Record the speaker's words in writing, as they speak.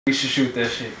We should shoot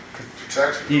that shit.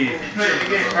 Yeah.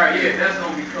 Right, yeah, that's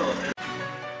gonna be cool.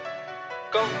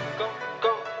 Go, go,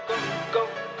 go, go, go,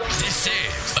 go. This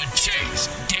is a Chase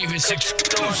Davis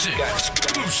exclusive.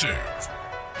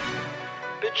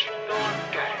 Bitch, you know I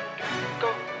got it. Go, go,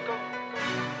 go.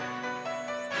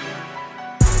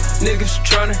 Niggas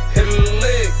tryna hit a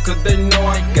lick, cause they know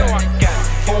I got it.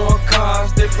 Foreign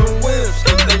cars, different whips,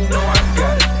 cause they know I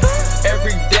got it.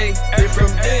 Every day, different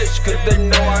bitch, cause they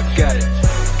know I got it.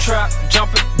 Trap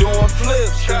jumping, doing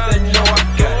flips, cause they know I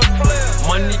got it.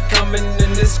 Money coming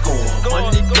in this score,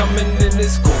 money coming in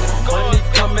this score, money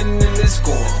coming in this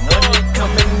score, money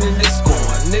coming in this score.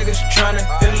 Niggas tryna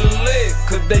hit a lick,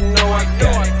 cause they know I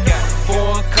got it.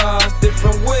 Foreign cars,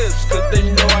 different whips, cause they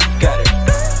know I got it.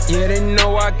 Yeah, they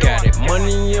know I got it.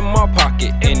 Money in my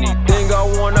pocket, anything I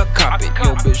wanna cop it.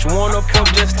 Yo, bitch wanna fuck,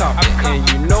 just top it. And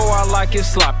you know I like it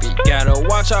sloppy. Gotta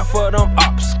watch out for them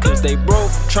ops, cause they broke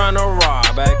tryna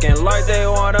rob, acting like they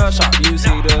wanna shop. You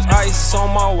see this ice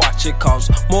on my watch, it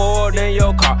costs more than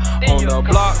your car. On the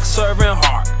block, serving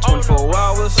hard, 24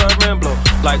 hours serving blow.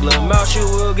 Like Lil Mouse, you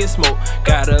will get smoked.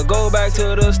 Gotta go back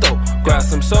to the stove, grab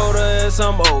some soda and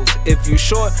some O's. If you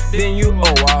short, then you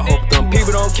owe. I hope them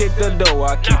people don't kick the door.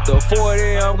 I keep the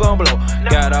 40, I'm gon' blow.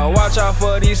 Gotta watch out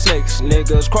for these snakes,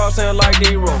 niggas crossing like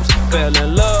these roads. Fell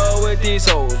in love with these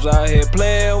hoes, out here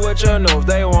playing with your nose.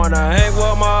 They wanna hang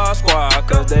with my squad,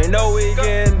 cause they know we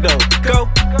getting dope. Go!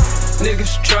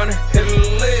 Niggas tryna hit a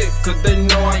lick, cause they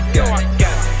know I got it.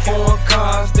 Foreign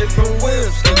cars, different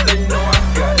whips, cause they know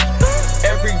I got it.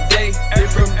 Every day,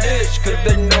 different bitch, cause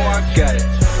they know I got it.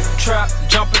 Trap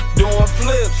jumping, doing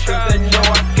flips, cause they know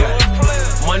I got it.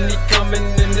 Money coming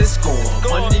in this score,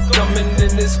 money coming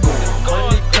in this score,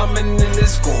 money coming in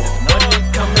this score, money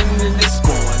coming in this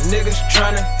score. Niggas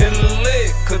tryna hit a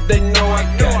lick, cause they know I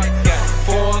got it.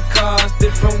 Foreign cars,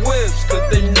 different whips, cause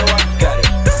they know I got it.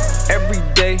 Every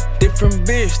day, different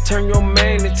bitch, turn your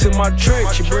main into my trick.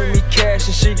 She bring me cash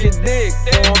and she get dick.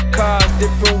 Foreign cars,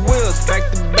 different wheels, back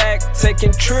to back,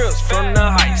 taking trips from the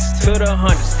heist to the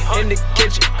hundreds. In the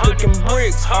kitchen, cooking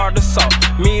bricks, hard to salt,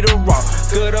 me to raw,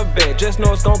 good or bad, just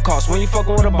know it's gon' cost. When you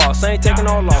fucking with a boss, ain't taking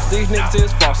no loss. These niggas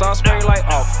is false, I'll spray like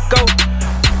off. Go,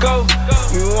 go,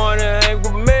 you wanna hang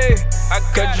with me?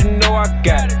 Cause you know I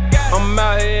got it. I'm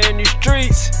out here in these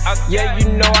streets, yeah, you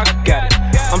know I got it.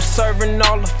 I'm serving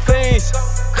all the fiends,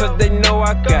 cause they know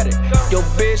I got it. Yo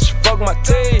bitch, fuck my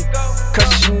team,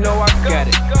 cause she know I got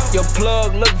it. Yo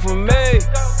plug look for me,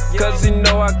 cause he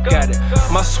know I got it.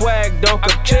 My swag don't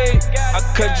come cheap,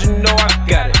 cause you know I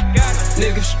got it.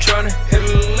 Niggas tryna hit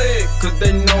a lick, cause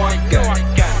they know I got it.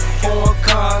 Foreign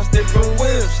cars, different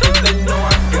whips, cause they know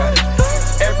I got it.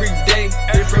 Every day,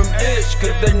 different bitch,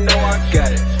 cause they know I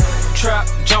got it. Trap